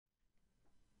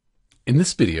In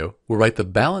this video, we'll write the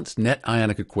balanced net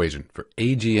ionic equation for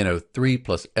AgNO3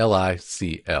 plus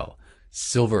LiCl,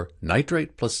 silver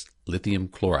nitrate plus lithium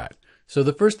chloride. So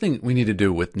the first thing we need to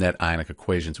do with net ionic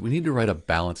equations, we need to write a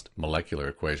balanced molecular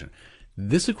equation.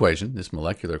 This equation, this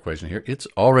molecular equation here, it's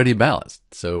already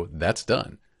balanced, so that's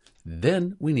done.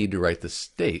 Then we need to write the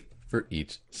state for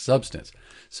each substance.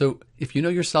 So if you know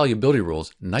your solubility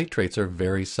rules, nitrates are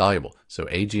very soluble. So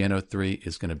AgNO3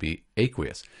 is going to be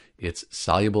aqueous. It's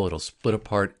soluble. It'll split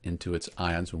apart into its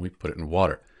ions when we put it in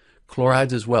water.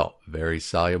 Chlorides as well, very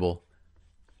soluble.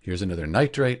 Here's another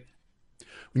nitrate.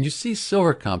 When you see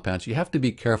silver compounds, you have to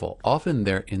be careful. Often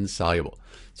they're insoluble.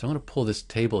 So I'm going to pull this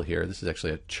table here. This is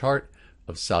actually a chart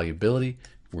of solubility.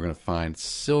 We're going to find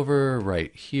silver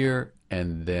right here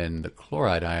and then the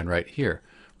chloride ion right here.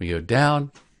 We go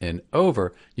down and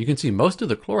over. You can see most of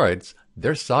the chlorides,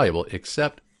 they're soluble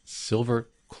except silver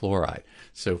chloride.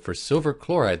 So for silver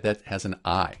chloride, that has an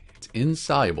I. It's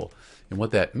insoluble. And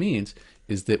what that means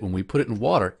is that when we put it in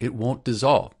water, it won't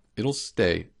dissolve. It'll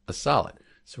stay a solid.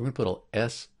 So we're going to put a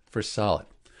S for solid.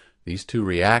 These two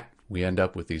react. We end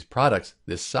up with these products.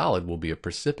 This solid will be a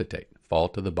precipitate, fall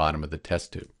to the bottom of the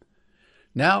test tube.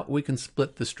 Now we can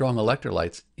split the strong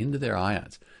electrolytes into their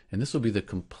ions. And this will be the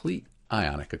complete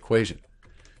ionic equation.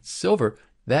 Silver,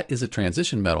 that is a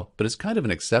transition metal, but it's kind of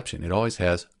an exception. It always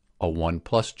has a 1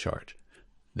 plus charge.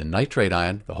 The nitrate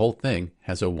ion, the whole thing,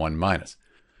 has a 1 minus.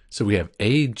 So we have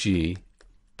Ag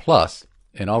plus,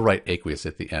 and I'll write aqueous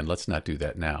at the end. Let's not do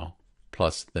that now.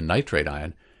 Plus the nitrate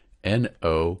ion,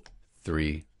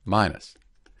 NO3 minus.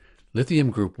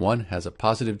 Lithium group 1 has a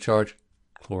positive charge,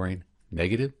 chlorine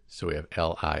negative. So we have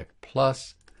Li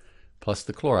plus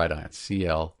the chloride ion,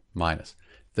 Cl minus.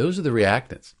 Those are the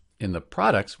reactants. In the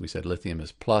products, we said lithium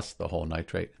is plus, the whole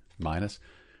nitrate minus.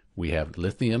 We have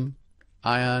lithium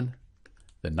ion,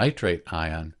 the nitrate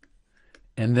ion,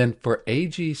 and then for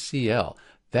AgCl,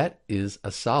 that is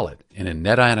a solid. And in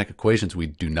net ionic equations, we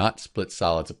do not split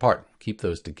solids apart. Keep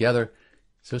those together,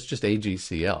 so it's just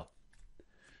AgCl.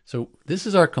 So this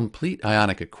is our complete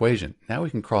ionic equation. Now we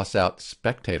can cross out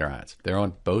spectator ions. They're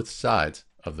on both sides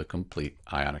of the complete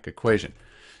ionic equation.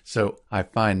 So I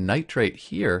find nitrate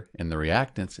here in the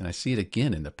reactants, and I see it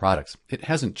again in the products. It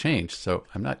hasn't changed, so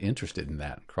I'm not interested in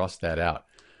that. Cross that out.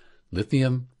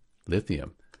 Lithium,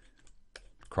 lithium.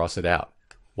 Cross it out.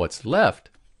 What's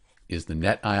left is the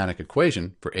net ionic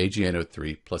equation for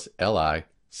AgNO3 plus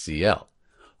LiCl.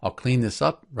 I'll clean this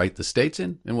up, write the states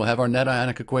in, and we'll have our net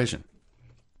ionic equation.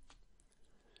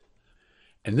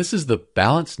 And this is the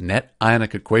balanced net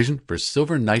ionic equation for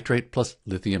silver nitrate plus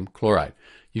lithium chloride.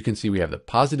 You can see we have the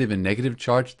positive and negative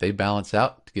charge. They balance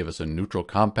out to give us a neutral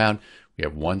compound. We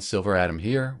have one silver atom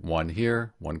here, one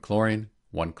chlorine,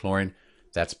 one chlorine.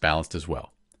 That's balanced as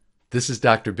well. This is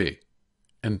Dr. B,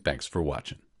 and thanks for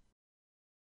watching.